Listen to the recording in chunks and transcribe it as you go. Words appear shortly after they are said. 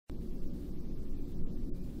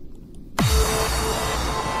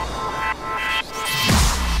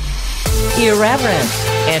Irreverent,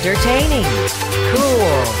 entertaining,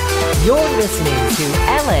 cool. You're listening to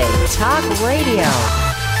LA Talk Radio.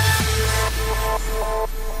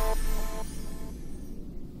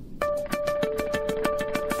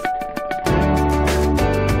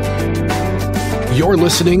 You're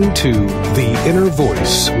listening to The Inner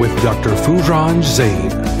Voice with Dr. Foojan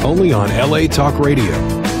Zeine, only on LA Talk Radio.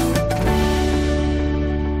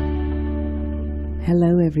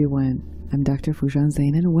 Hello everyone, I'm Dr. Foojan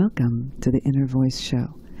Zeine and welcome to The Inner Voice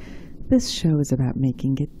Show. This show is about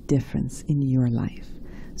making a difference in your life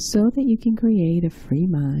so that you can create a free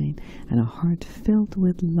mind and a heart filled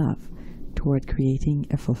with love toward creating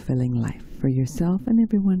a fulfilling life for yourself and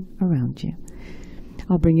everyone around you.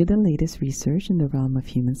 I'll bring you the latest research in the realm of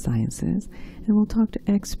human sciences, and we'll talk to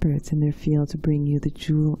experts in their field to bring you the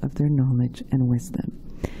jewel of their knowledge and wisdom.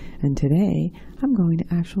 And today, I'm going to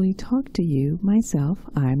actually talk to you myself.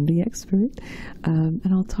 I'm the expert, and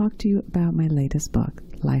I'll talk to you about my latest book,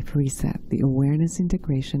 Life Reset, the Awareness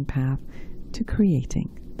Integration Path to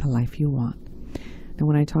Creating the Life You Want. Now,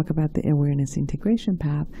 when I talk about the Awareness Integration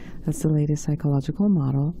Path, that's the latest psychological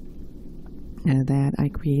model that I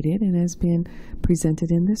created and has been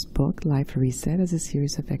presented in this book, Life Reset, as a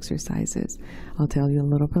series of exercises. I'll tell you a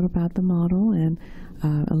little bit about the model and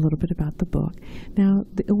a little bit about the book. Now,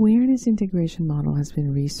 the Awareness Integration Model has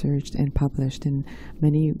been researched and published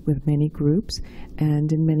with many groups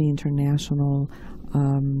and in many international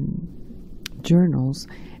journals.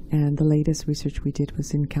 And the latest research we did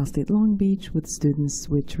was in Cal State Long Beach with students,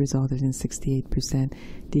 which resulted in 68%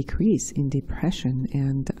 decrease in depression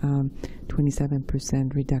and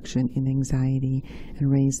 27% reduction in anxiety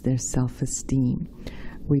and raised their self-esteem.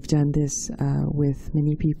 We've done this with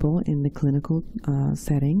many people in the clinical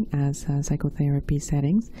setting as psychotherapy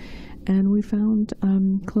settings, and we found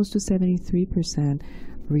close to 73%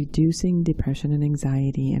 reducing depression and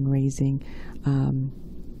anxiety and raising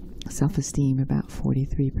self-esteem about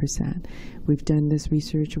 43%. We've done this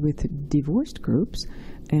research with divorced groups,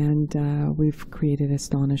 and we've created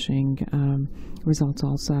astonishing results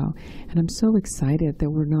also. And I'm so excited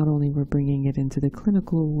that we're bringing it into the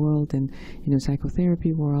clinical world and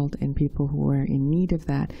psychotherapy world and people who are in need of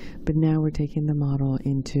that, but now we're taking the model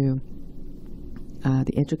into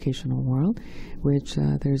the educational world, which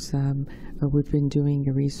we've been doing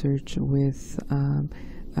a research with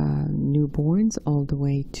newborns all the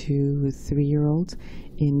way to 3-year-olds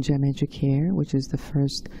in Gem Educare, which is the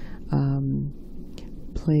first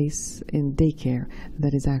place in daycare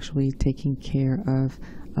that is actually taking care of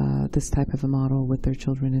this type of a model with their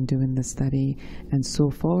children and doing the study. And so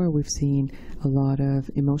far we've seen a lot of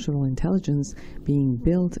emotional intelligence being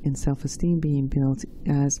built and self-esteem being built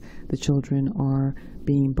as the children are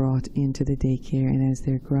being brought into the daycare and as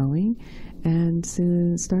they're growing. And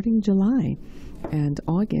starting July and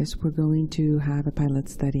August, we're going to have a pilot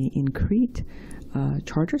study in Crete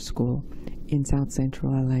charter school in South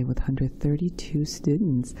Central LA with 132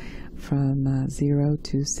 students from 0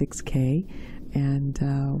 to 6K. And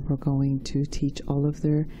we're going to teach all of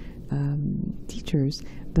their teachers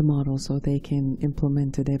the model so they can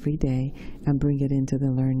implement it every day and bring it into the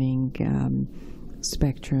learning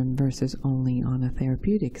spectrum versus only on a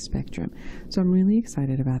therapeutic spectrum. So I'm really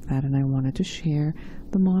excited about that, and I wanted to share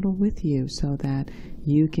the model with you so that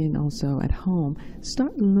you can also at home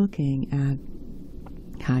start looking at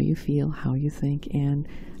how you feel, how you think, and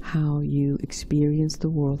how you experience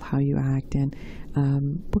the world, how you act, and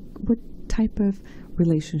what type of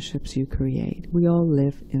relationships you create. We all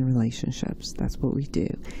live in relationships. That's what we do.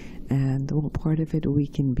 And part of it, we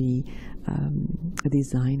can be a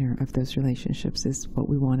designer of those relationships is what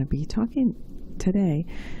we want to be talking today.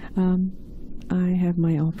 I have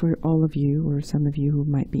my offer, all of you or some of you who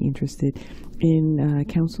might be interested in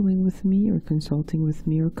counseling with me or consulting with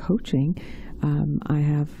me or coaching. I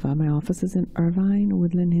have my offices in Irvine,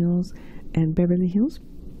 Woodland Hills, and Beverly Hills.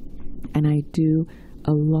 And I do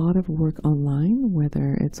a lot of work online,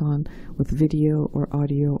 whether it's with video or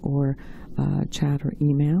audio or chat or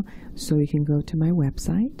email. So you can go to my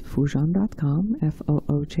website, foojan.com,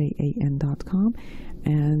 FOOJAN.com,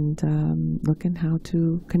 and look at how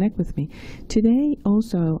to connect with me. Today,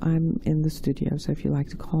 also, I'm in the studio, so if you'd like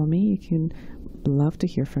to call me, you can love to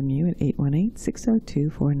hear from you at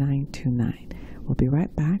 818-602-4929. We'll be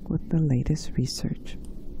right back with the latest research.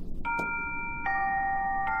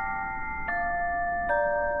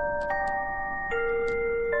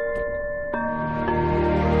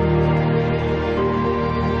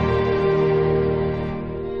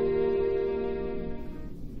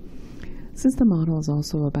 Since the model is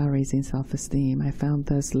also about raising self-esteem. I found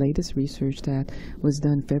this latest research that was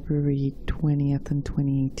done February 20th and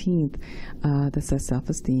 2018 that says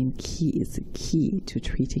self-esteem is key to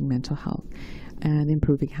treating mental health and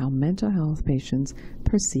improving how mental health patients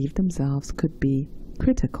perceive themselves could be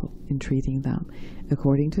critical in treating them,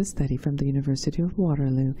 according to a study from the University of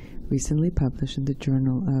Waterloo recently published in the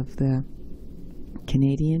Journal of the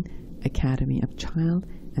Canadian Academy of Child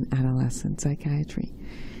and Adolescent Psychiatry.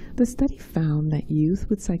 The study found that youth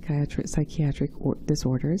with psychiatric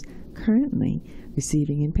disorders currently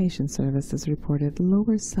receiving inpatient services reported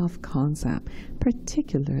lower self-concept,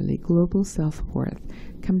 particularly global self-worth,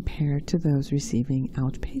 compared to those receiving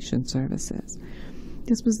outpatient services.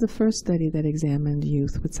 This was the first study that examined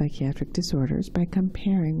youth with psychiatric disorders by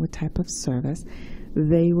comparing what type of service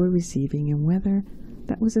they were receiving and whether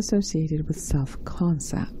that was associated with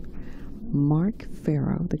self-concept. Mark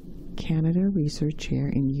Farrow, the Canada Research Chair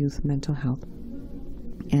in Youth Mental Health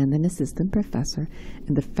and an assistant professor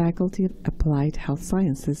in the Faculty of Applied Health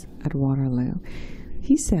Sciences at Waterloo.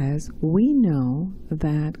 He says, "We know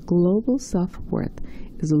that global self-worth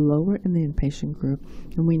is lower in the inpatient group,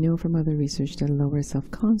 and we know from other research that lower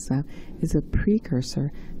self-concept is a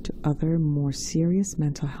precursor to other more serious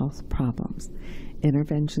mental health problems.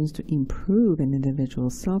 Interventions to improve an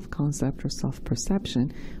individual's self-concept or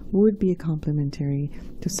self-perception would be complementary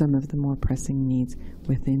to some of the more pressing needs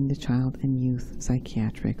within the child and youth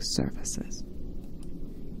psychiatric services."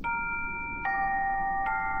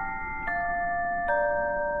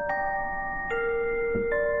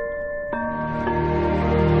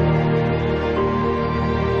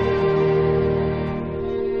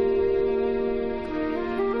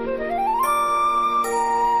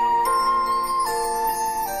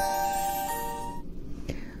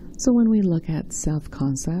 So when we look at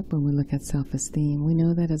self-concept, when we look at self-esteem, we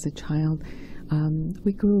know that as a child,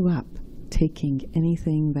 we grew up taking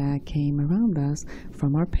anything that came around us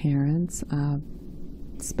from our parents,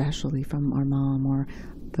 especially from our mom or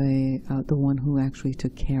the one who actually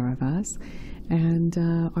took care of us, and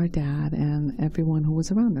our dad and everyone who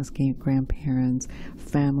was around us, grandparents,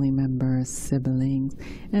 family members, siblings,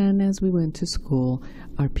 and as we went to school,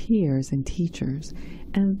 our peers and teachers.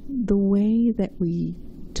 And the way that we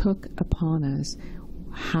took upon us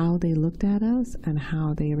how they looked at us and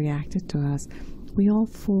how they reacted to us, we all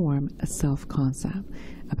form a self-concept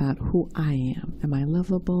about who I am. Am I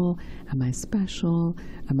lovable? Am I special?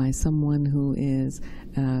 Am I someone who is,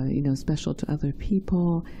 special to other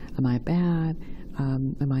people? Am I bad?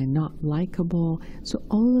 Am I not likable? So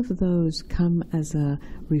all of those come as a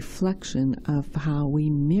reflection of how we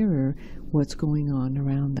mirror what's going on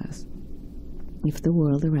around us. If the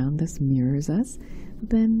world around us mirrors us,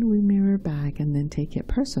 then we mirror back and then take it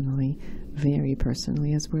personally, very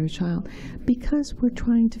personally as we're a child, because we're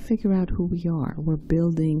trying to figure out who we are. We're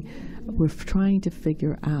trying to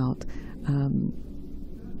figure out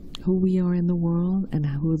who we are in the world and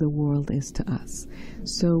who the world is to us.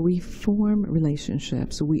 So we form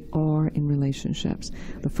relationships. We are in relationships.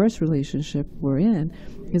 The first relationship we're in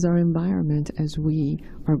is our environment as we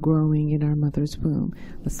are growing in our mother's womb.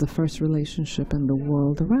 That's the first relationship in the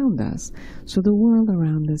world around us. So the world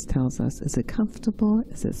around us tells us, is it comfortable?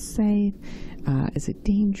 Is it safe? Is it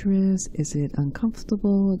dangerous? Is it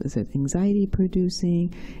uncomfortable? Is it anxiety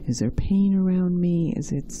producing? Is there pain around me?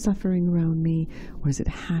 Is it suffering around me? Or is it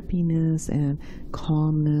happiness and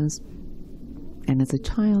calmness? And as a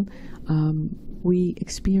child, we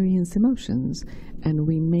experience emotions and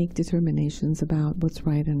we make determinations about what's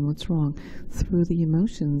right and what's wrong through the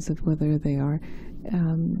emotions of whether they are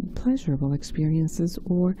pleasurable experiences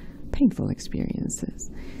or painful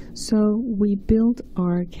experiences. So we build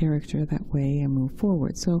our character that way and move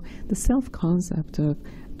forward. So the self-concept of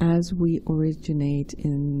as we originate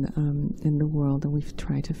in the world and we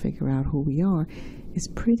try to figure out who we are is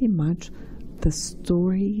pretty much the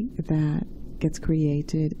story that gets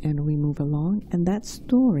created and we move along, and that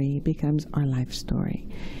story becomes our life story.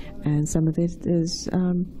 And some of it is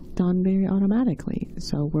done very automatically.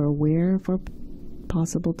 So we're aware for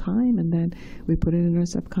possible time and then we put it in our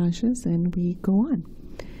subconscious and we go on.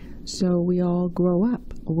 So we all grow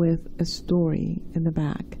up with a story in the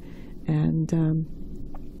back, and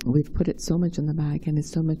we've put it so much in the back and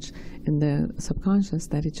it's so much in the subconscious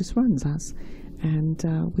that it just runs us. And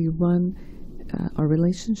we run our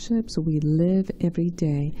relationships, we live every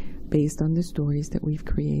day based on the stories that we've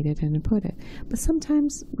created and put it. But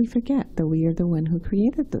sometimes we forget that we are the one who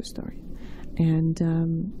created those stories.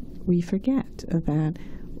 And we forget that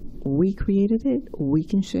we created it, we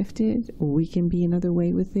can shift it, we can be another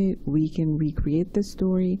way with it, we can recreate the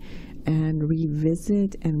story and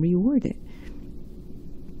revisit and reword it.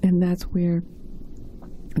 And that's where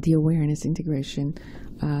the awareness integration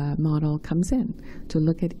model comes in, to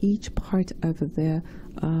look at each part of the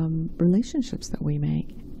relationships that we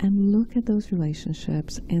make and look at those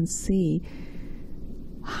relationships and see,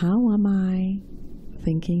 how am I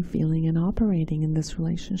thinking, feeling, and operating in this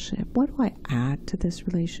relationship? What do I add to this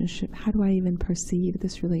relationship? How do I even perceive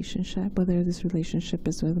this relationship? Whether this relationship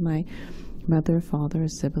is with my mother, father,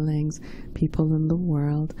 siblings, people in the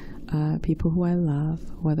world, people who I love,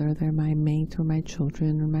 whether they're my mate or my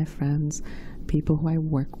children or my friends, people who I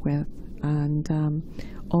work with, and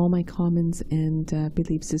all my comments and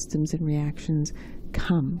belief systems and reactions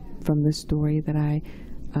come from the story that I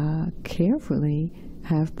carefully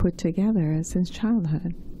have put together since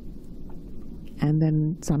childhood. And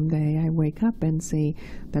then someday I wake up and see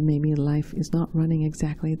that maybe life is not running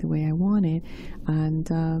exactly the way I want it, and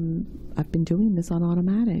I've been doing this on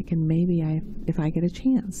automatic, and maybe if I get a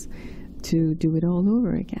chance to do it all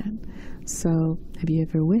over again. So have you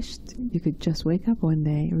ever wished you could just wake up one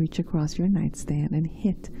day, reach across your nightstand and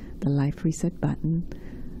hit the life reset button?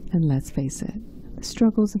 And let's face it, the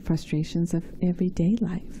struggles and frustrations of everyday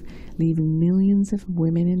life leave millions of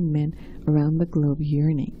women and men around the globe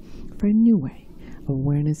yearning for a new way.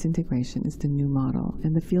 Awareness integration is the new model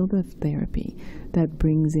in the field of therapy that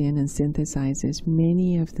brings in and synthesizes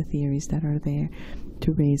many of the theories that are there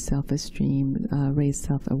to raise self-esteem, raise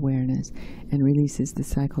self-awareness, and releases the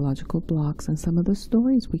psychological blocks and some of the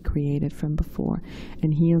stories we created from before,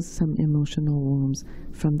 and heals some emotional wounds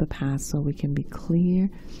from the past, so we can be clear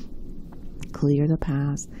the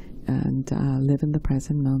past, and live in the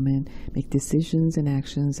present moment, make decisions and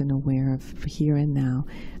actions and aware of here and now,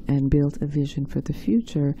 and build a vision for the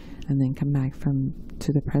future, and then come back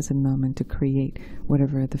to the present moment to create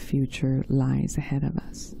whatever the future lies ahead of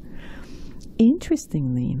us.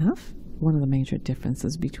 Interestingly enough, one of the major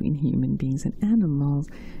differences between human beings and animals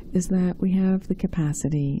is that we have the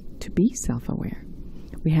capacity to be self-aware.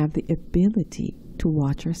 We have the ability to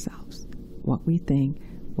watch ourselves, what we think,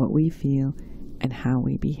 what we feel, and how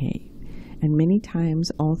we behave. And many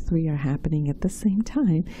times all three are happening at the same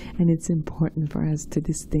time, and it's important for us to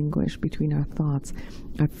distinguish between our thoughts,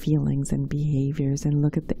 our feelings, and behaviors, and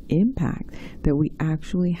look at the impact that we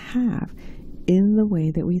actually have in the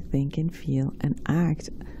way that we think and feel and act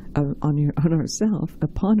on ourselves,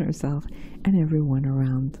 upon ourselves, and everyone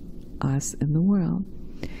around us in the world.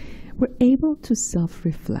 We're able to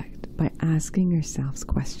self-reflect by asking ourselves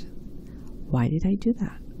questions. Why did I do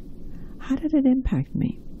that? How did it impact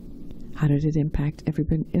me? How did it impact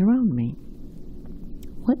everybody around me?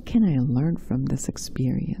 What can I learn from this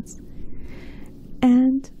experience?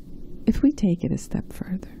 And if we take it a step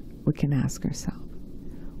further, we can ask ourselves,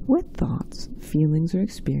 what thoughts, feelings, or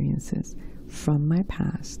experiences from my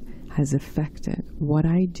past has affected what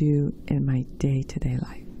I do in my day-to-day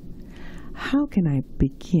life? How can I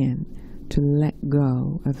begin to let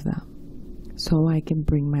go of them so I can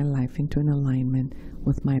bring my life into an alignment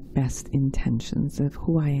with my best intentions of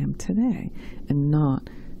who I am today, and not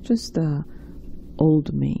just the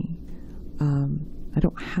old me? I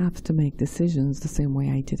don't have to make decisions the same way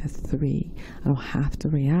I did at 3. I don't have to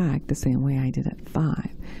react the same way I did at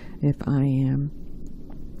 5. If I am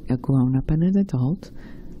a grown-up and an adult,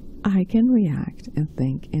 I can react and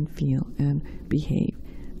think and feel and behave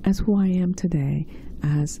as who I am today,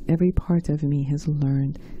 as every part of me has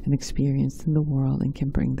learned and experienced in the world, and can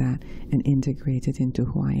bring that and integrate it into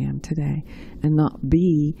who I am today, and not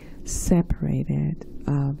be separated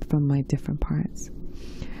from my different parts.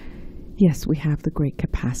 Yes, we have the great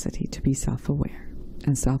capacity to be self-aware,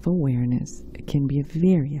 and self-awareness can be a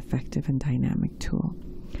very effective and dynamic tool.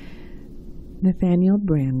 Nathaniel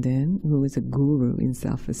Branden, who is a guru in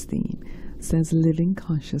self-esteem, says living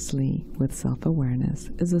consciously with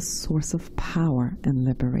self-awareness is a source of power and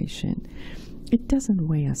liberation. It doesn't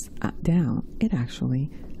weigh us down, it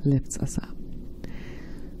actually lifts us up.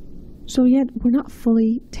 So yet we're not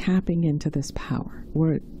fully tapping into this power.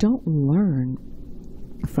 We don't learn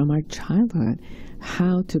from our childhood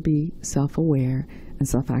how to be self-aware and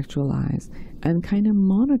self-actualize and kind of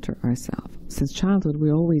monitor ourselves. Since childhood,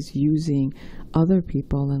 we're always using other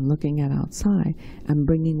people and looking at outside and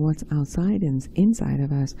bringing what's outside and inside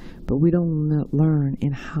of us, but we don't learn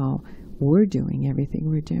in how we're doing everything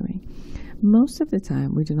we're doing. Most of the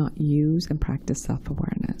time, we do not use and practice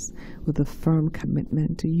self-awareness with a firm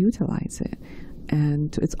commitment to utilize it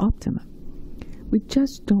and to its optimum. We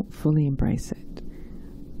just don't fully embrace it.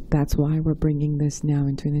 That's why we're bringing this now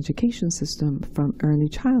into an education system from early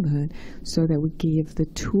childhood, so that we give the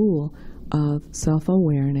tool of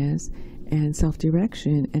self-awareness and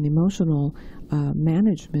self-direction and emotional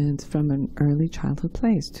management from an early childhood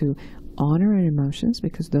place to honor our emotions,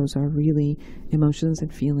 because those are really, emotions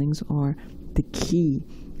and feelings are the key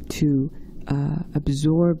to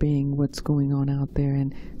absorbing what's going on out there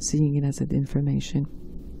and seeing it as an information.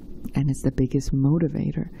 And it's the biggest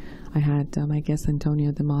motivator. I had my guest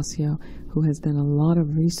Antonio Damasio, who has done a lot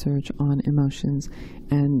of research on emotions,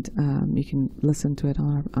 and you can listen to it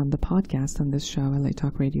on the podcast, on this show, LA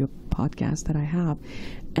Talk Radio podcast that I have,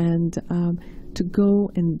 and to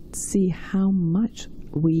go and see how much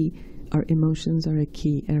our emotions are a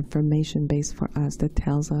key information base for us that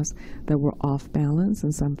tells us that we're off balance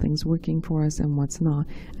and something's working for us and what's not.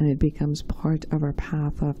 And it becomes part of our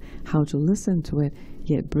path of how to listen to it,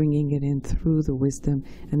 yet bringing it in through the wisdom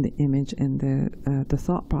and the image and the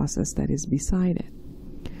thought process that is beside it.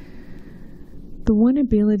 The one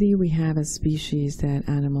ability we have as species that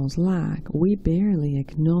animals lack, we barely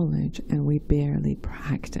acknowledge and we barely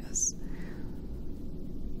practice.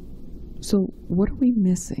 So what are we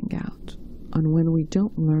missing out on when we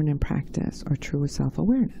don't learn and practice our true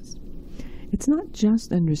self-awareness? It's not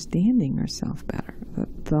just understanding ourselves better,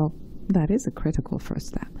 though that is a critical first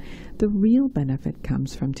step. The real benefit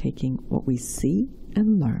comes from taking what we see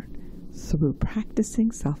and learn through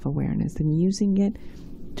practicing self-awareness and using it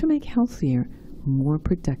to make healthier, more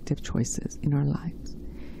productive choices in our lives.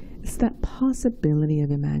 It's that possibility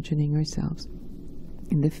of imagining ourselves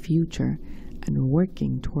in the future and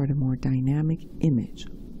working toward a more dynamic image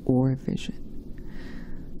or vision.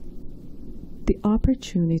 The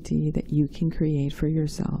opportunity that you can create for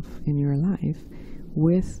yourself in your life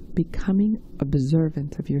with becoming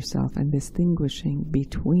observant of yourself and distinguishing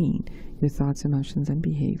between your thoughts, emotions, and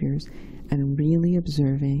behaviors, and really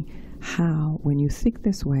observing how, when you think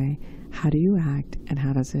this way, how do you act and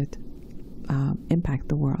how does it impact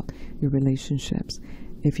the world, your relationships.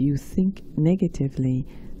 If you think negatively,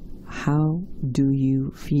 how do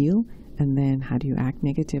you feel? And then how do you act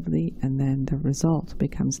negatively? And then the result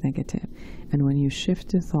becomes negative. And when you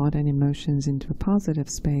shift your thought and emotions into a positive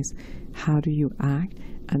space, how do you act?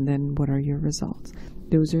 And then what are your results?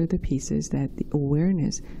 Those are the pieces that the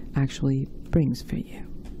awareness actually brings for you.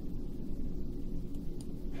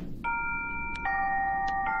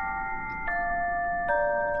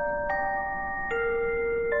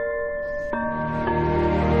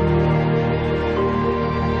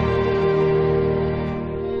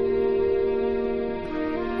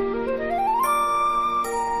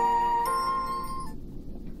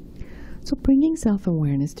 So bringing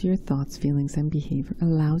self-awareness to your thoughts, feelings, and behavior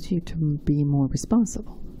allows you to be more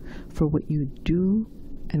responsible for what you do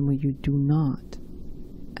and what you do not,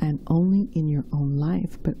 and only in your own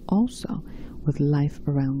life, but also with life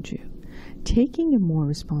around you. Taking a more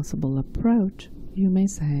responsible approach, you may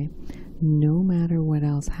say, no matter what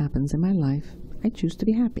else happens in my life, I choose to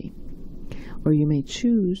be happy. Or you may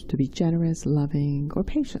choose to be generous, loving, or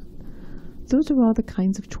patient. Those are all the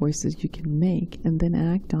kinds of choices you can make and then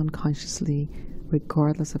act on consciously,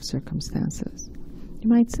 regardless of circumstances. You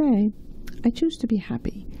might say, I choose to be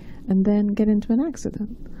happy, and then get into an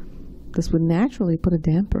accident. This would naturally put a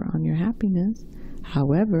damper on your happiness.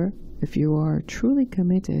 However, if you are truly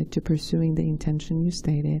committed to pursuing the intention you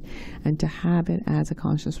stated and to have it as a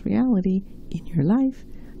conscious reality in your life,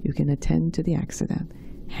 you can attend to the accident,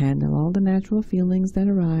 handle all the natural feelings that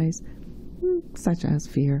arise, such as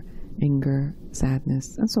fear, anger,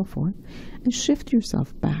 sadness, and so forth, and shift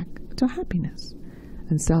yourself back to happiness.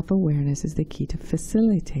 And self-awareness is the key to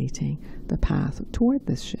facilitating the path toward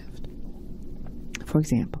this shift. For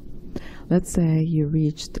example, let's say you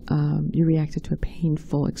reacted to a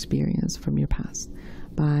painful experience from your past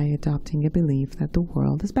by adopting a belief that the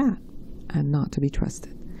world is bad and not to be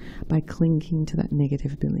trusted. By clinging to that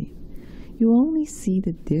negative belief, you only see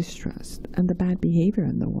the distrust and the bad behavior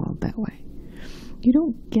in the world that way. You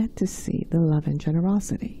don't get to see the love and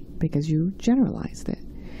generosity because you generalized it.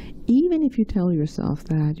 Even if you tell yourself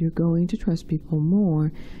that you're going to trust people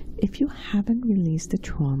more, if you haven't released the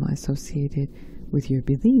trauma associated with your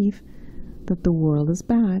belief that the world is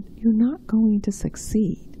bad, you're not going to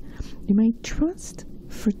succeed. You might trust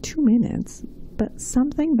for 2 minutes, but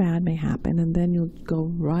something bad may happen, and then you'll go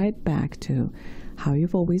right back to how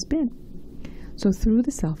you've always been. So through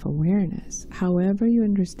the self-awareness, however you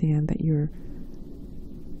understand that you're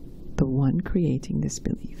the one creating this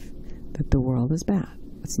belief that the world is bad.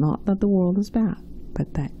 It's not that the world is bad,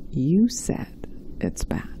 but that you said it's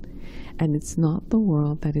bad. And it's not the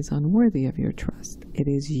world that is unworthy of your trust. It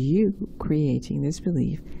is you creating this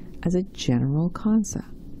belief as a general concept.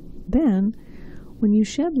 Then, when you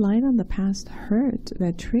shed light on the past hurt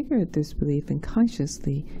that triggered this belief and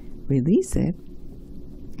consciously release it,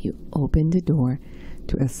 you open the door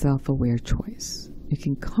to a self-aware choice. You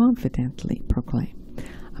can confidently proclaim,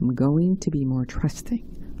 I'm going to be more trusting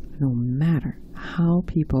no matter how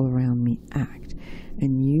people around me act.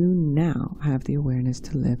 And you now have the awareness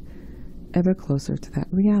to live ever closer to that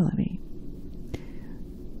reality.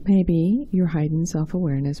 Maybe your heightened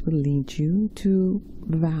self-awareness will lead you to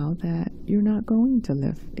vow that you're not going to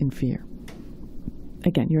live in fear.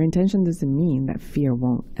 Again, your intention doesn't mean that fear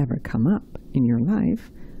won't ever come up in your life.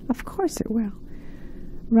 Of course it will.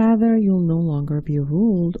 Rather, you'll no longer be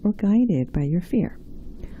ruled or guided by your fear.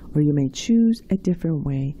 Or you may choose a different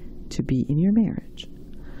way to be in your marriage.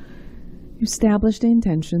 You establish the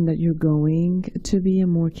intention that you're going to be a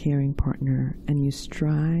more caring partner, and you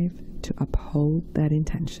strive to uphold that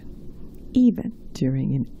intention, even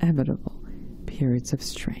during inevitable periods of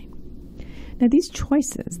strain. Now, these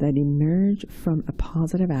choices that emerge from a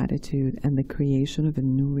positive attitude and the creation of a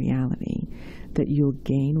new reality that you'll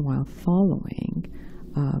gain while following,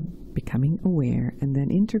 becoming aware, and then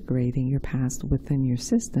integrating your past within your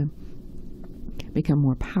system become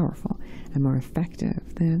more powerful and more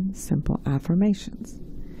effective than simple affirmations.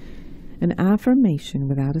 An affirmation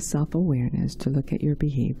without a self-awareness to look at your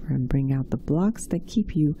behavior and bring out the blocks that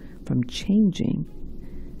keep you from changing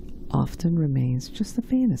often remains just a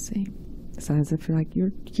fantasy. It's as if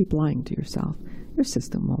you keep lying to yourself. Your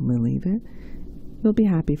system won't believe it. You'll be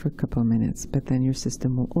happy for a couple of minutes, but then your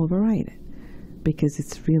system will override it because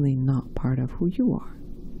it's really not part of who you are.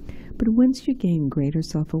 But once you gain greater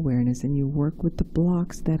self-awareness and you work with the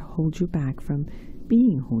blocks that hold you back from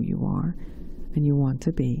being who you are and you want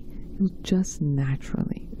to be, you'll just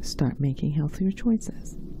naturally start making healthier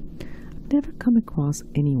choices. I've never come across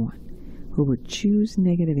anyone who would choose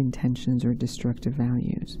negative intentions or destructive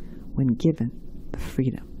values when given the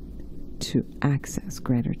freedom to access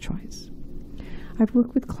greater choice. I've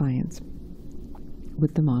worked with clients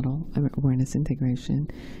with the model of awareness integration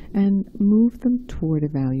and move them toward a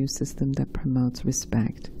value system that promotes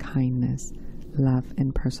respect, kindness, love,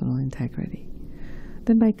 and personal integrity.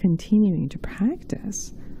 Then by continuing to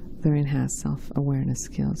practice their enhanced self-awareness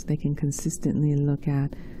skills, they can consistently look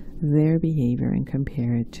at their behavior and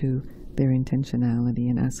compare it to their intentionality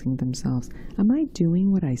and asking themselves, am I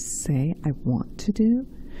doing what I say I want to do?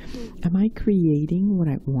 Am I creating what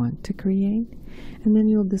I want to create? And then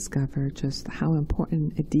you'll discover just how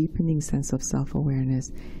important a deepening sense of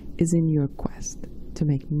self-awareness is in your quest to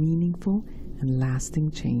make meaningful and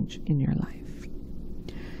lasting change in your life.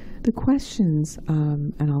 The questions,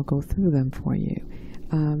 and I'll go through them for you,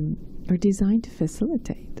 are designed to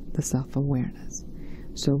facilitate the self-awareness.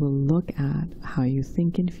 So we'll look at how you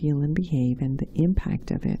think and feel and behave and the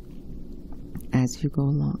impact of it as you go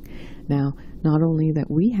along. Now, not only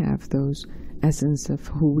that we have those essence of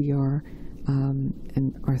who we are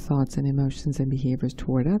and our thoughts and emotions and behaviors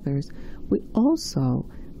toward others, we also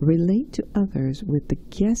relate to others with the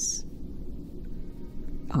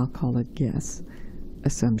I'll call it guess,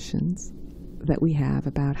 assumptions that we have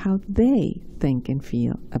about how they think and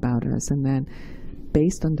feel about us. And then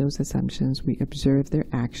based on those assumptions, we observe their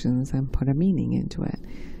actions and put a meaning into it.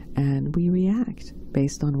 And we react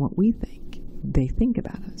based on what we think they think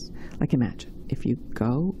about us. Like imagine if you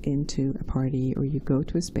go into a party or you go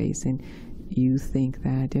to a space and you think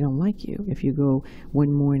that they don't like you. If you go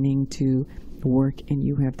one morning to work and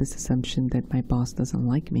you have this assumption that my boss doesn't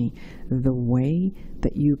like me, the way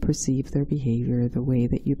that you perceive their behavior, the way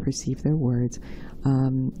that you perceive their words,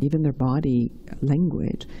 even their body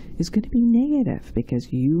language is going to be negative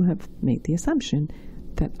because you have made the assumption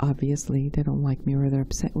that obviously they don't like me or they're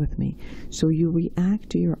upset with me. So you react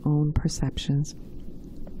to your own perceptions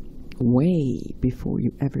way before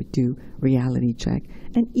you ever do reality check.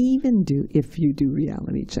 And even if you do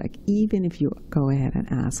reality check, even if you go ahead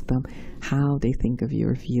and ask them how they think of you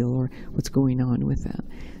or feel or what's going on with them.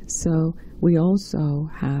 So we also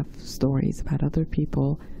have stories about other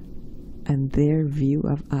people and their view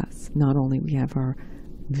of us. Not only we have our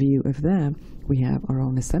view of them, we have our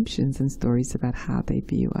own assumptions and stories about how they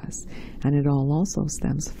view us. And it all also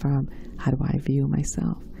stems from how do I view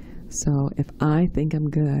myself. So if I think I'm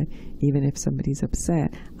good, even if somebody's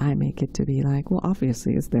upset, I make it to be like, well,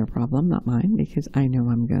 obviously it's their problem, not mine, because I know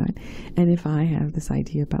I'm good. And if I have this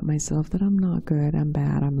idea about myself that I'm not good, I'm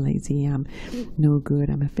bad, I'm lazy, I'm no good,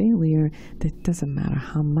 I'm a failure, that doesn't matter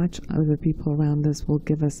how much other people around us will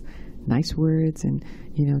give us nice words and,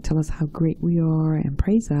 tell us how great we are and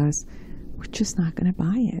praise us, we're just not going to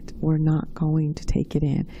buy it. We're not going to take it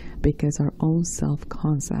in because our own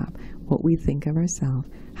self-concept, what we think of ourselves,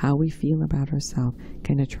 how we feel about ourselves,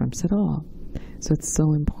 kind of trumps it all. So it's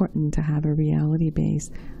so important to have a reality base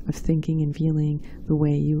of thinking and feeling the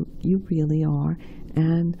way you really are.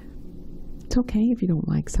 And it's okay if you don't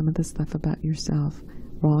like some of the stuff about yourself,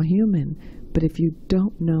 We're all human. But if you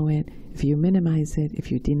don't know it, if you minimize it,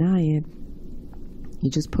 if you deny it, you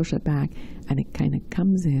just push it back, and it kind of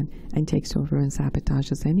comes in and takes over and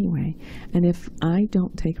sabotages anyway. And if I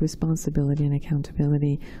don't take responsibility and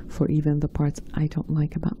accountability for even the parts I don't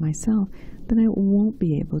like about myself, then I won't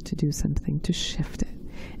be able to do something to shift it.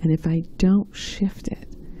 And if I don't shift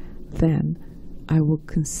it, then I will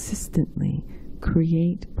consistently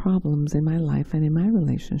create problems in my life and in my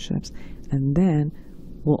relationships, and then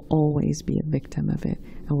will always be a victim of it,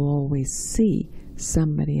 and will always see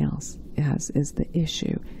somebody else is the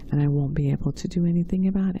issue, and I won't be able to do anything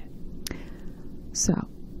about it. So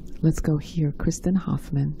let's go hear Kristen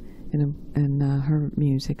Hoffman in her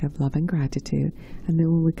music of love and gratitude, and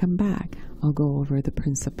then when we come back, I'll go over the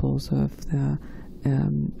principles of the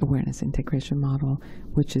awareness integration model,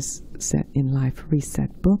 which is set in Life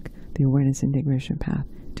Reset book, The Awareness Integration Path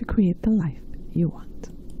to Create the Life You Want.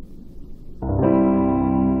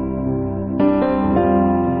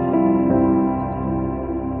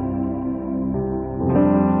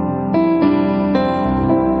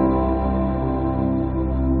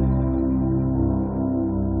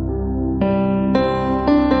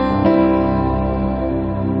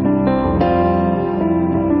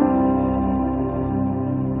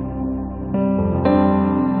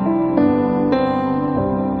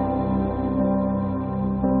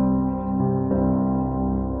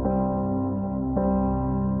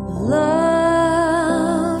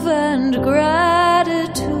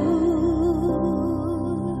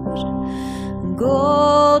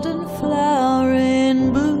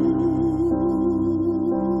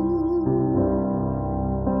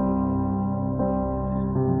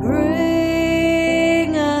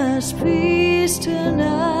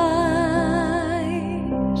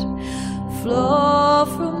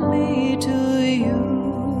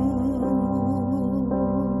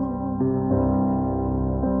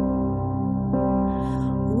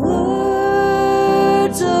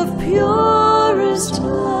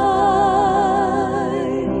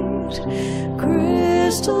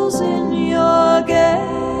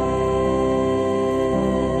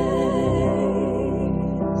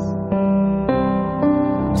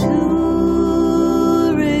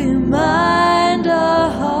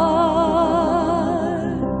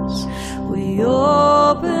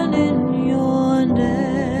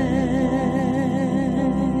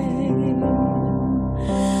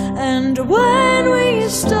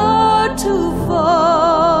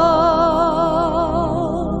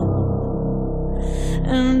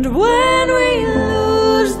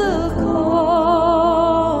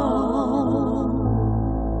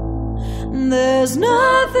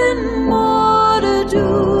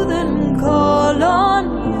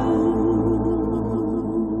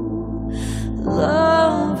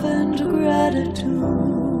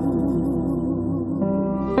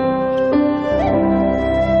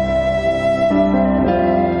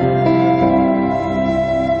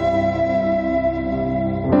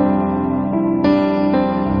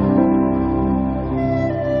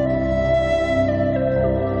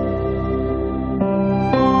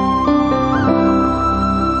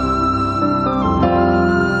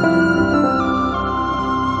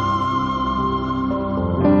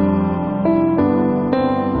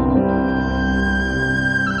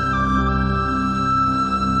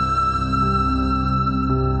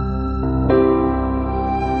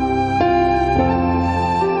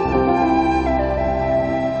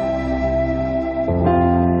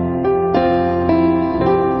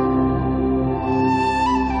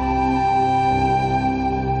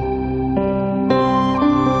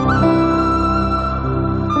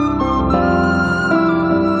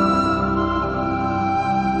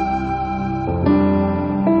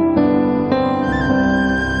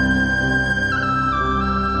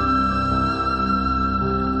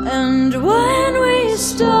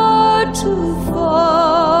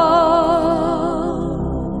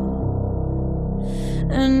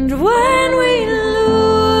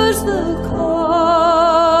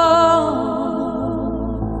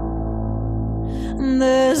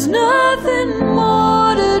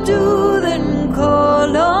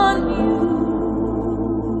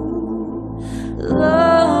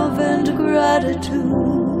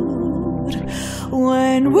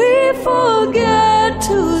 When we forget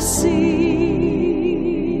to see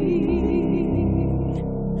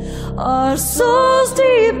our soul's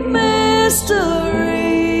deep mystery,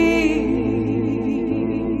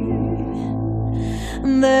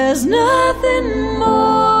 there's nothing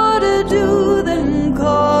more to do than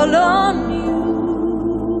call on you.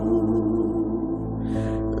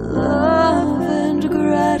 Love and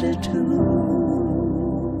gratitude,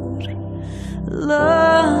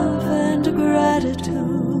 love and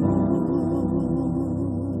gratitude.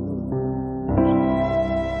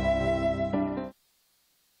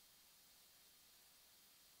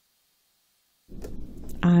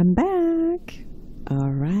 I'm back.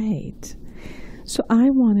 All right. So I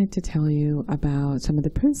wanted to tell you about some of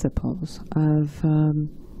the principles of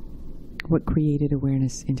what created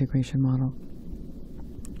awareness integration model.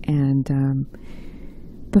 And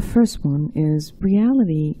the first one is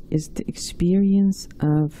reality is the experience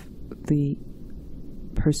of the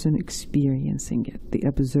person experiencing it, the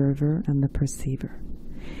observer and the perceiver.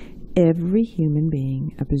 Every human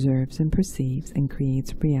being observes and perceives and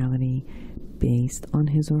creates reality based on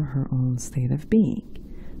his or her own state of being,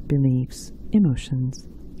 beliefs, emotions,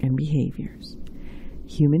 and behaviors.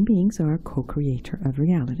 Human beings are a co-creator of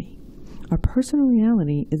reality. Our personal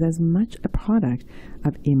reality is as much a product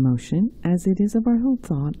of emotion as it is of our own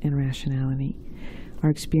thought and rationality.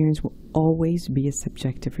 Our experience will always be a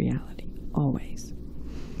subjective reality, always.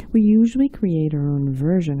 We usually create our own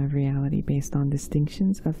version of reality based on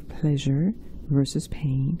distinctions of pleasure versus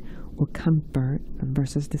pain or comfort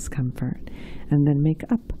versus discomfort, and then make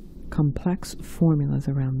up complex formulas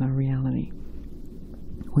around our reality.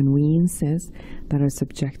 When we insist that our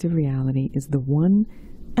subjective reality is the one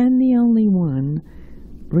and the only one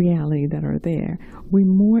reality that are there, we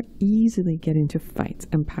more easily get into fights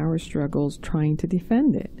and power struggles trying to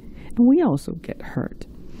defend it. And we also get hurt.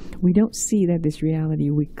 We don't see that this reality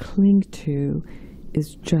we cling to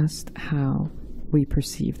is just how we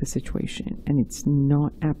perceive the situation, and it's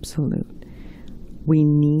not absolute. We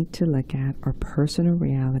need to look at our personal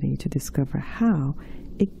reality to discover how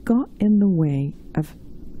it got in the way of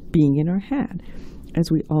being in our head,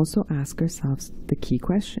 as we also ask ourselves the key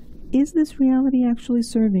question: is this reality actually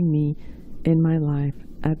serving me in my life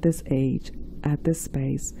at this age, at this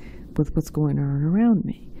space, with what's going on around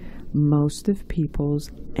me? Most of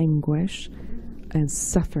people's anguish and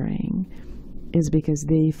suffering is because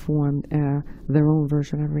they formed their own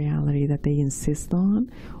version of reality that they insist on,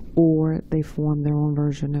 or they form their own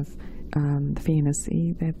version of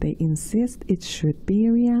fantasy that they insist it should be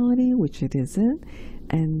a reality, which it isn't,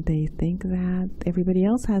 and they think that everybody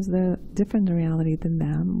else has the different reality than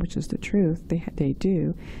them, which is the truth. They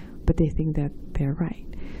do, but they think that they're right.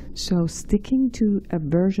 So sticking to a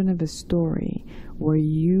version of a story where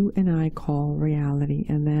you and I call reality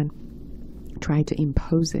and then try to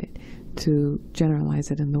impose it, to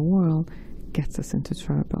generalize it in the world, gets us into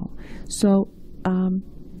trouble. So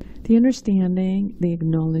the understanding, the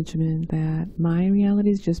acknowledgement that my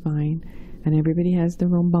reality is just mine, and everybody has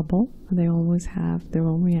their own bubble, and they always have their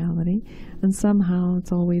own reality, and somehow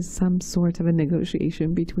it's always some sort of a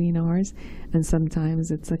negotiation between ours, and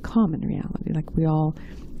sometimes it's a common reality, like we all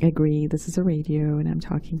agree this is a radio and I'm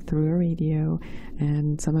talking through a radio,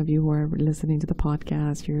 and some of you who are listening to the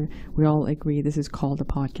podcast, we all agree this is called a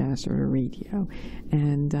podcast or a radio,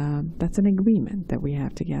 and that's an agreement that we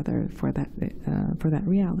have together for that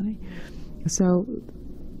reality. So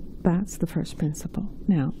that's the first principle.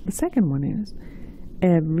 Now, the second one is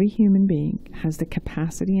every human being has the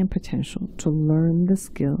capacity and potential to learn the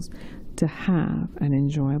skills to have an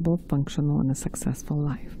enjoyable, functional, and a successful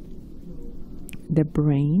life. The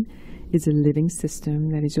brain is a living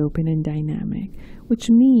system that is open and dynamic, which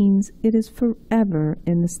means it is forever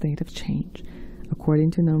in the state of change.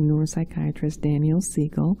 According to neuropsychiatrist Daniel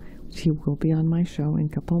Siegel, which he will be on my show in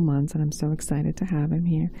a couple of months, and I'm so excited to have him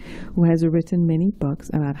here, who has written many books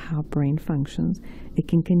about how brain functions, it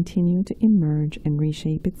can continue to emerge and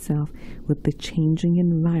reshape itself with the changing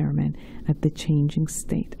environment at the changing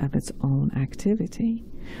state of its own activity.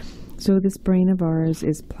 So this brain of ours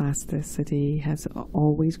is plasticity, has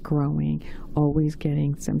always growing, always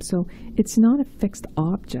getting some. So it's not a fixed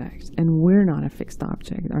object, and we're not a fixed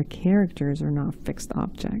object. Our characters are not fixed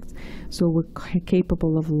objects. So we're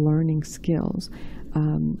capable of learning skills,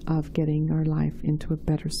 of getting our life into a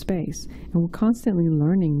better space. And we're constantly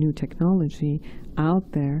learning new technology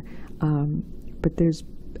out there, but there's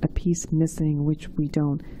a piece missing which we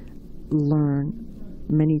don't learn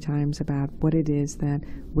many times about what it is that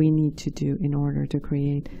we need to do in order to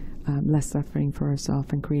create less suffering for ourselves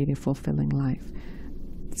and create a fulfilling life.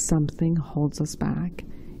 Something holds us back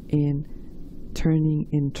in turning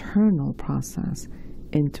internal process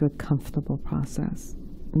into a comfortable process,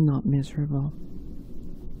 not miserable.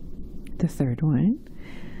 The third one,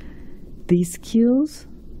 these skills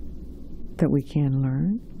that we can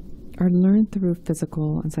learn are learned through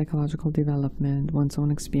physical and psychological development, one's own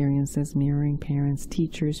experiences, mirroring parents,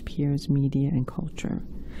 teachers, peers, media, and culture.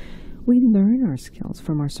 We learn our skills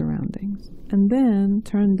from our surroundings and then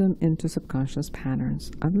turn them into subconscious patterns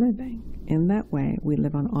of living. In that way, we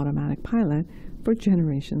live on automatic pilot for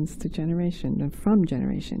generations to generation and from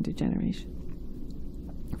generation to generation.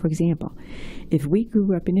 For example, if we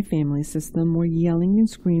grew up in a family system where yelling and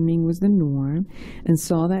screaming was the norm and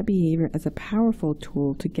saw that behavior as a powerful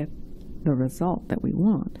tool to get the result that we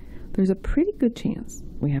want, there's a pretty good chance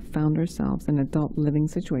we have found ourselves in adult living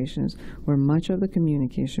situations where much of the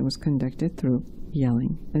communication was conducted through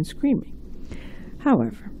yelling and screaming.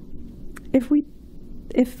 However, if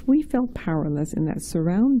we felt powerless in that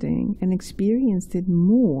surrounding and experienced it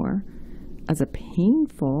more as a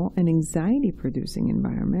painful and anxiety-producing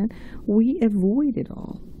environment, we avoid it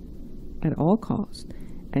all at all costs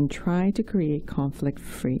and try to create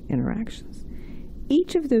conflict-free interactions.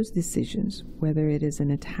 Each of those decisions, whether it is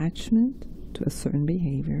an attachment to a certain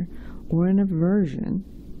behavior or an aversion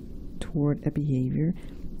toward a behavior,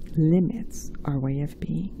 limits our way of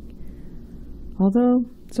being. Although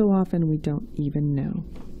so often we don't even know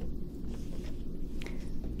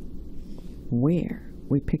where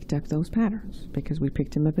we picked up those patterns, because we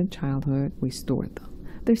picked them up in childhood, we stored them.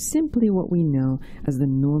 They're simply what we know as the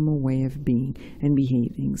normal way of being and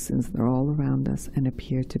behaving, since they're all around us and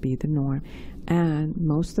appear to be the norm. And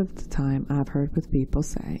most of the time I've heard with people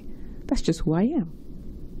say, that's just who I am.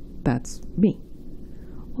 That's me.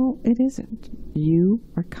 Well, it isn't. You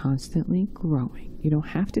are constantly growing. You don't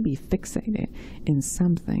have to be fixated in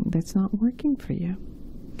something that's not working for you.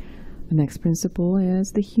 The next principle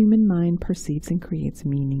is the human mind perceives and creates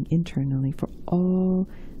meaning internally for all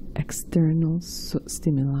external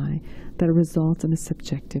stimuli that result in a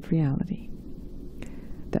subjective reality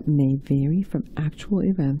that may vary from actual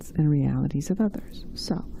events and realities of others.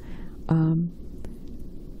 So,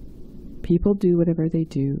 people do whatever they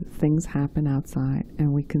do, things happen outside,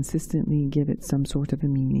 and we consistently give it some sort of a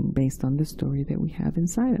meaning based on the story that we have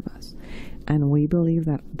inside of us. And we believe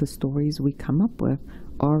that the stories we come up with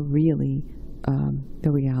are really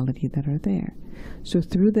the reality that are there. So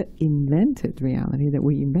through the invented reality that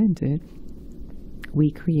we invented,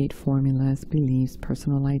 we create formulas, beliefs,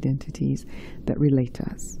 personal identities that relate to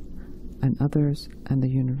us and others and the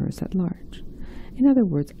universe at large. In other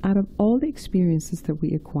words, out of all the experiences that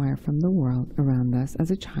we acquire from the world around us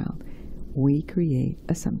as a child, we create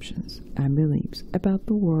assumptions and beliefs about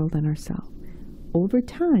the world and ourselves. Over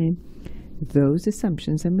time, those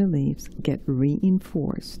assumptions and beliefs get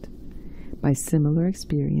reinforced by similar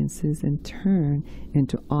experiences and turn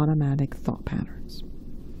into automatic thought patterns.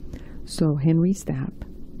 So Henry Stapp,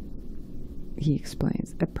 he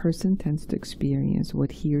explains, a person tends to experience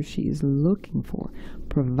what he or she is looking for,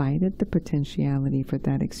 provided the potentiality for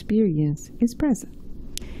that experience is present.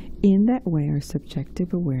 In that way, our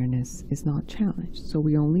subjective awareness is not challenged. So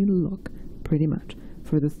we only look, pretty much,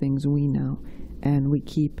 for the things we know, and we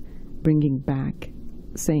keep bringing back,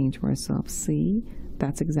 saying to ourselves, see,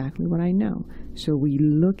 that's exactly what I know. So we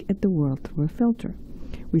look at the world through a filter.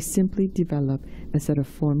 We simply develop a set of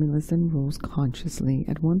formulas and rules consciously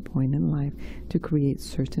at one point in life to create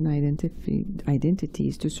certain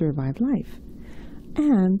identities to survive life.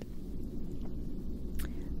 And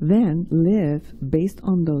then live based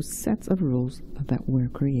on those sets of rules that were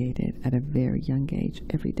created at a very young age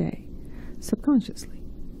every day, subconsciously.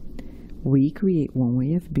 We create one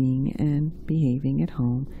way of being and behaving at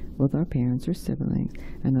home with our parents or siblings,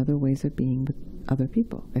 and other ways of being with other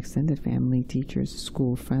people, extended family, teachers,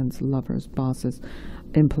 school friends, lovers, bosses,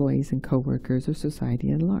 employees and co-workers, or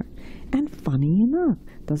society at large. And funny enough,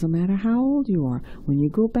 doesn't matter how old you are, when you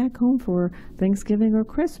go back home for Thanksgiving or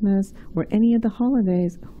Christmas or any of the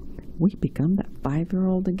holidays, we become that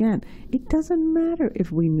 5-year-old again. It doesn't matter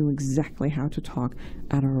if we knew exactly how to talk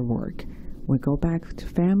at our work. We go back to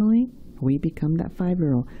family, we become that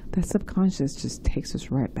 5-year-old. That subconscious just takes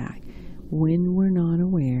us right back. When we're not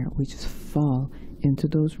aware, we just fall into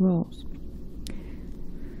those roles.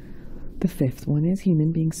 The fifth one is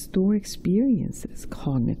human beings store experiences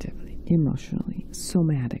cognitively, emotionally,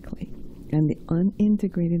 somatically, and the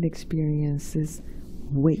unintegrated experiences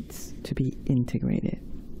waits to be integrated.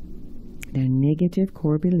 Their negative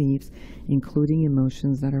core beliefs, including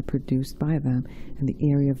emotions that are produced by them and the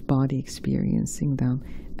area of body experiencing them,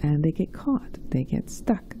 and they get caught, they get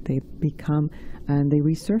stuck, they become, and they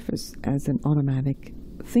resurface as an automatic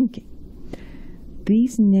thinking.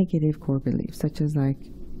 These negative core beliefs, such as like,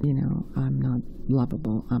 I'm not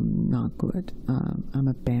lovable, I'm not good, I'm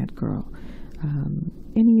a bad girl,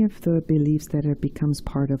 any of the beliefs that becomes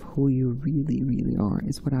part of who you really, really are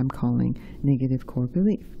is what I'm calling negative core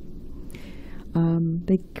belief.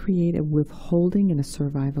 They create a withholding and a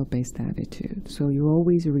survival-based attitude. So you're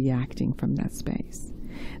always reacting from that space.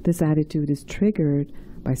 This attitude is triggered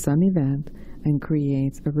by some event and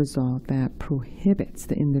creates a result that prohibits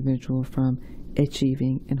the individual from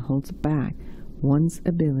achieving and holds back one's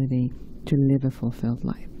ability to live a fulfilled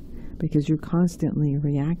life. because you're constantly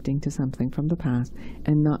reacting to something from the past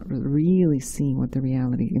and not really seeing what the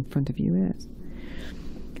reality in front of you is.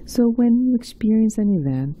 So when you experience an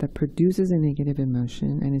event that produces a negative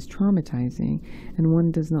emotion and is traumatizing, and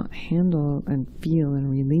one does not handle and feel and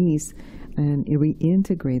release and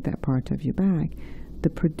reintegrate that part of you back, the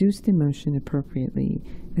produced emotion appropriately,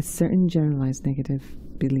 a certain generalized negative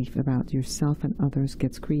belief about yourself and others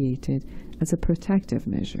gets created as a protective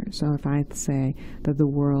measure. So if I say that the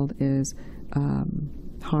world is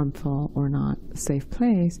harmful or not a safe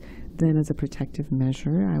place, then as a protective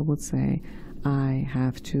measure, I would say I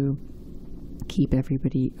have to keep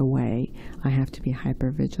everybody away. I have to be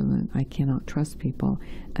hypervigilant. I cannot trust people.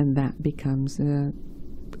 And that becomes a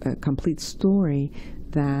complete story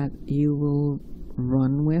that you will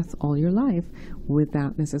run with all your life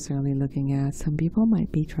without necessarily looking at some people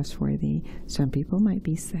might be trustworthy, some people might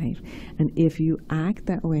be safe. And if you act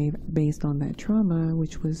that way based on that trauma,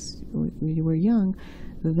 which was when you were young,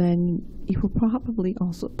 then you will probably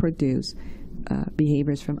also produce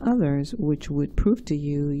behaviors from others which would prove to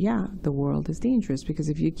you, yeah, the world is dangerous. Because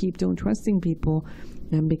if you keep don't trusting people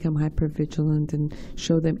and become hypervigilant and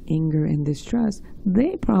show them anger and distrust,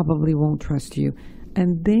 they probably won't trust you.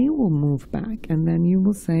 And they will move back, and then you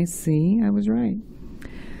will say, see, I was right.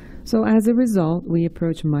 So as a result, we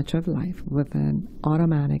approach much of life with an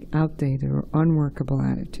automatic, outdated, or unworkable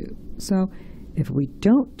attitude. So if we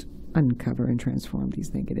don't uncover and transform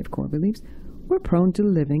these negative core beliefs, we're prone to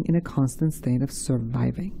living in a constant state of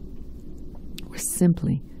surviving. We're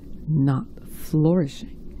simply not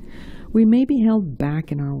flourishing. We may be held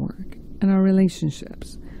back in our work, in our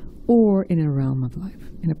relationships, or in a realm of life,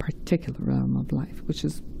 in a particular realm of life, which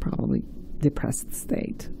is probably depressed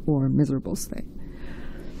state or miserable state.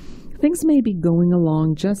 Things may be going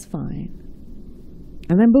along just fine,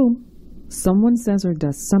 and then boom, someone says or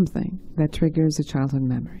does something that triggers a childhood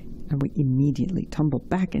memory, and we immediately tumble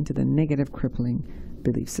back into the negative, crippling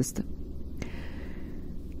belief system.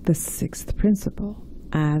 The sixth principle: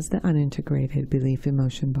 as the unintegrated belief,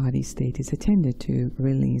 emotion, body state is attended to,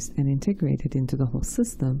 released, and integrated into the whole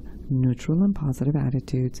system, neutral and positive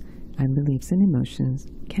attitudes and beliefs and emotions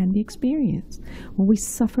can be experienced. When we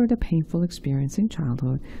suffered a painful experience in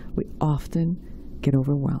childhood, we often get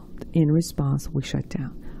overwhelmed. In response, we shut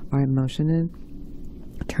down. Our emotions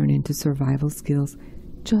turn into survival skills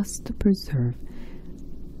just to preserve.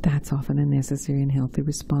 That's often a necessary and healthy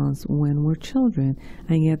response when we're children,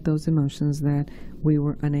 and yet those emotions that we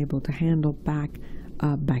were unable to handle back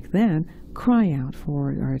then cry out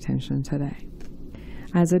for our attention today.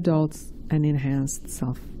 As adults, an enhanced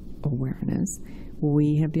self-awareness,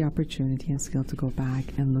 we have the opportunity and skill to go back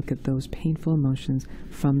and look at those painful emotions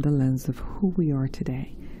from the lens of who we are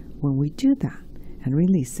today. When we do that and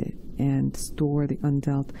release it and store the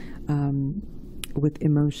undealt with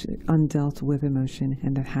emotion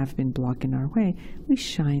and that have been blocking our way, we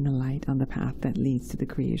shine a light on the path that leads to the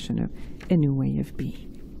creation of a new way of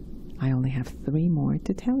being. I only have 3 more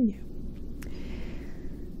to tell you.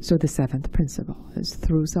 So the 7th principle is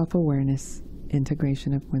through self-awareness,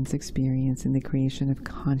 integration of one's experience, and the creation of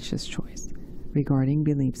conscious choice regarding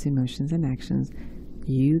beliefs, emotions, and actions,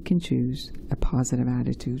 you can choose a positive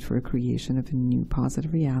attitude for a creation of a new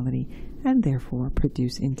positive reality and therefore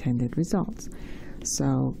produce intended results.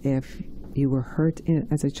 So if you were hurt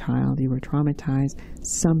as a child, you were traumatized,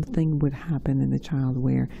 something would happen in the child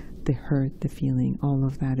where the hurt, the feeling, all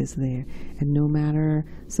of that is there. And no matter,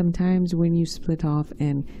 sometimes when you split off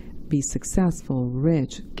and be successful,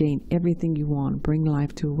 rich, gain everything you want, bring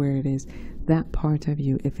life to where it is, that part of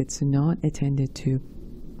you, if it's not attended to,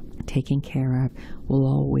 taken care of, will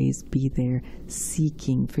always be there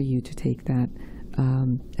seeking for you to take that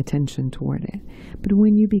attention toward it. But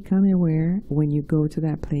when you become aware, when you go to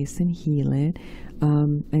that place and heal it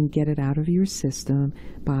and get it out of your system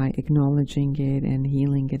by acknowledging it and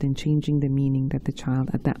healing it and changing the meaning that the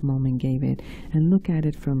child at that moment gave it, and look at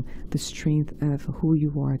it from the strength of who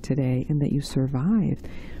you are today and that you survived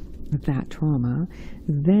that trauma,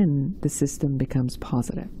 then the system becomes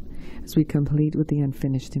positive. As we complete with the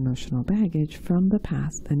unfinished emotional baggage from the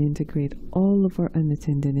past and integrate all of our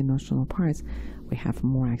unattended emotional parts, we have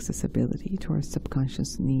more accessibility to our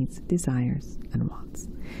subconscious needs, desires, and wants.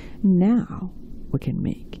 Now we can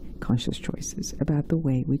make conscious choices about the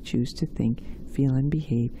way we choose to think, feel, and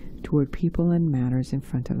behave toward people and matters in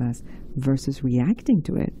front of us versus reacting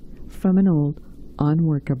to it from an old,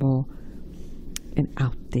 unworkable, and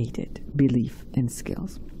outdated belief and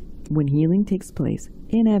skills. When healing takes place,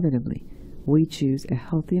 inevitably, we choose a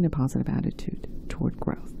healthy and a positive attitude toward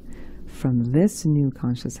growth. From this new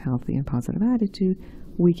conscious, healthy, and positive attitude,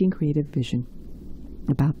 we can create a vision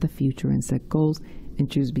about the future and set goals and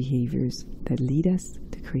choose behaviors that lead us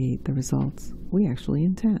to create the results we actually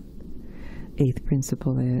intend. Eighth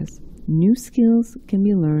principle is new skills can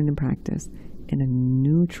be learned and practiced in a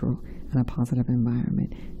neutral and a positive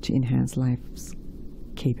environment to enhance life's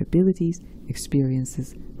capabilities,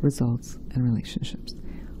 experiences, results, and relationships.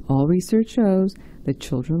 All research shows that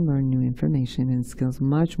children learn new information and skills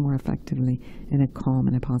much more effectively in a calm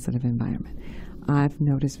and a positive environment. I've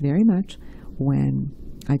noticed very much when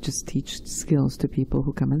I just teach skills to people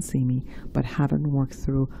who come and see me but haven't worked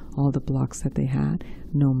through all the blocks that they had,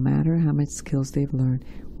 no matter how much skills they've learned,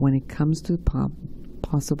 when it comes to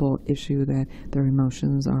possible issue that their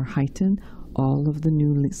emotions are heightened, all of the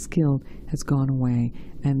new skill has gone away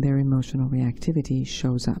and their emotional reactivity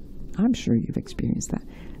shows up. I'm sure you've experienced that.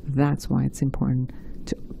 That's why it's important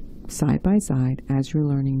to, side by side, as you're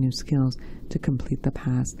learning new skills, to complete the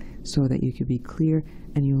past so that you can be clear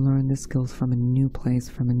and you learn the skills from a new place,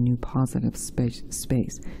 from a new positive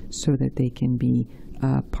space so that they can be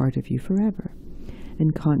part of you forever.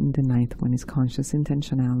 And the ninth one is conscious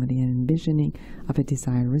intentionality and envisioning of a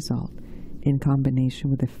desired result in combination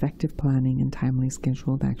with effective planning and timely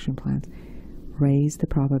scheduled action plans raise the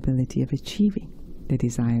probability of achieving the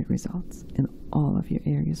desired results in all of your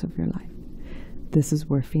areas of your life. This is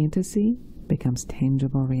where fantasy becomes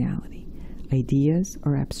tangible reality. Ideas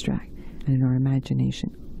are abstract and in our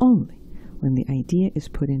imagination only when the idea is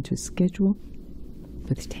put into schedule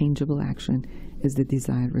with tangible action is the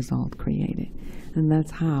desired result created. And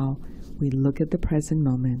that's how we look at the present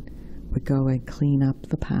moment. We go and clean up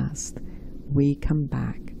the past. We come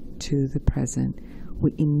back to the present.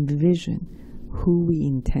 We envision who we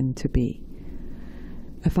intend to be.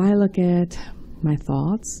 If I look at my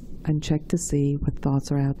thoughts and check to see what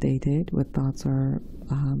thoughts are outdated, what thoughts are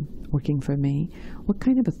working for me, what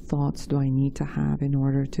kind of thoughts do I need to have in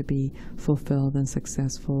order to be fulfilled and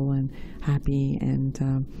successful and happy and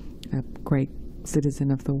a great citizen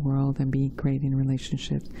of the world and be great in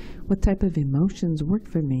relationships? What type of emotions work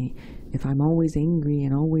for me? If I'm always angry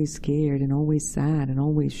and always scared and always sad and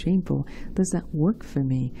always shameful, does that work for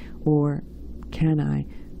me? Or can I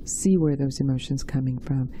see where those emotions coming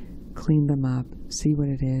from, clean them up, see what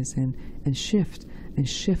it is, and shift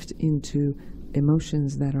into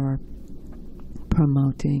emotions that are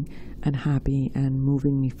promoting and happy and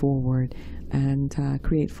moving me forward and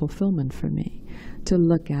create fulfillment for me? To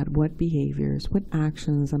look at what behaviors, what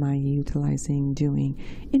actions am I utilizing, doing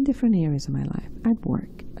in different areas of my life, at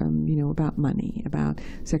work, about money, about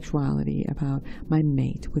sexuality, about my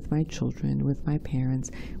mate, with my children, with my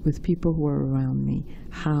parents, with people who are around me.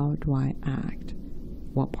 How do I act?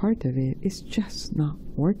 What part of it is just not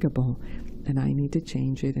workable and I need to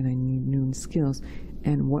change it and I need new skills?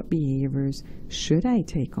 And what behaviors should I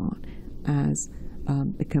take on as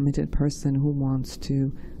a committed person who wants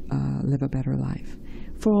to live a better life?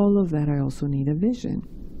 For all of that, I also need a vision.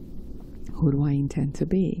 Who do I intend to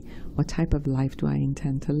be? What type of life do I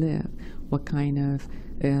intend to live? What kind of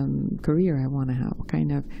career I want to have? What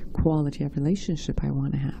kind of quality of relationship I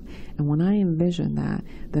want to have? And when I envision that,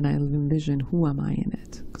 then I envision who am I in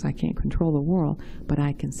it? Because I can't control the world, but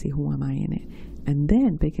I can see who am I in it. And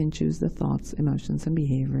then pick and choose the thoughts, emotions, and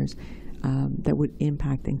behaviors that would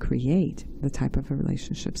impact and create the type of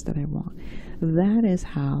relationships that I want. That is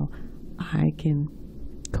how I can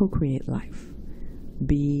co-create life.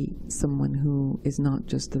 Be someone who is not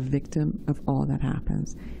just the victim of all that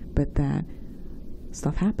happens, but that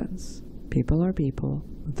stuff happens. People are people.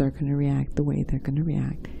 They're going to react the way they're going to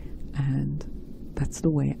react. And that's the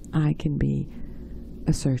way I can be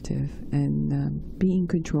assertive and be in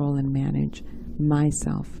control and manage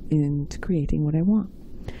myself into creating what I want.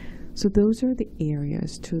 So those are the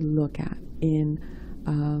areas to look at in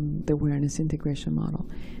the awareness integration model.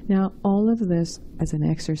 Now, all of this as an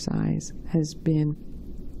exercise has been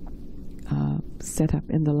set up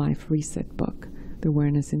in the Life Reset book, the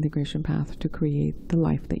Awareness Integration Path to Create the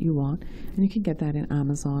Life That You Want. And you can get that in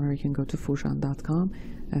Amazon, or you can go to Foojan.com,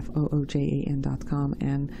 Foojan.com,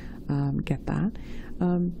 and get that.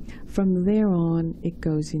 From there on, it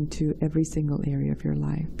goes into every single area of your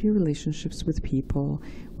life, your relationships with people,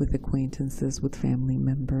 with acquaintances, with family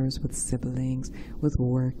members, with siblings, with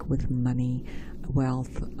work, with money,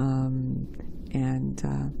 wealth, and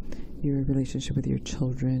your relationship with your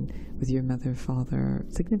children, with your mother, father,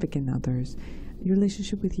 significant others, your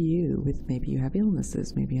relationship with you, with maybe you have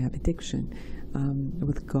illnesses, maybe you have addiction,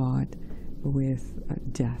 with God, with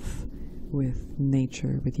death, with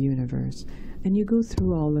nature, with universe. And you go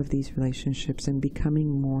through all of these relationships and becoming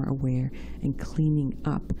more aware and cleaning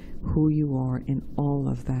up who you are in all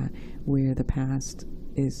of that, where the past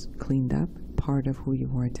is cleaned up, part of who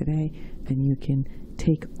you are today, and you can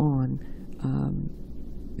take on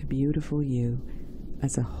the beautiful you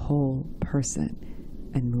as a whole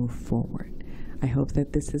person and move forward. I hope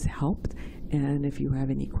that this has helped. And if you have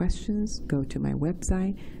any questions, go to my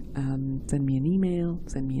website, send me an email,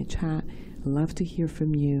 send me a chat. I'd love to hear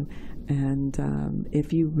from you. And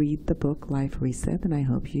if you read the book, Life Reset, and I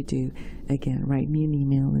hope you do, again, write me an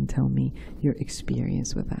email and tell me your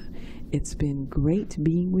experience with that. It's been great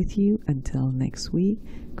being with you. Until next week,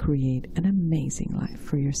 create an amazing life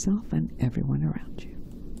for yourself and everyone around you.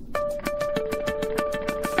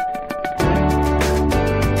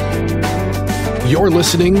 You're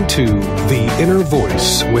listening to The Inner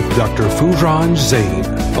Voice with Dr. Foojan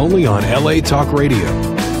Zeine, only on LA Talk Radio.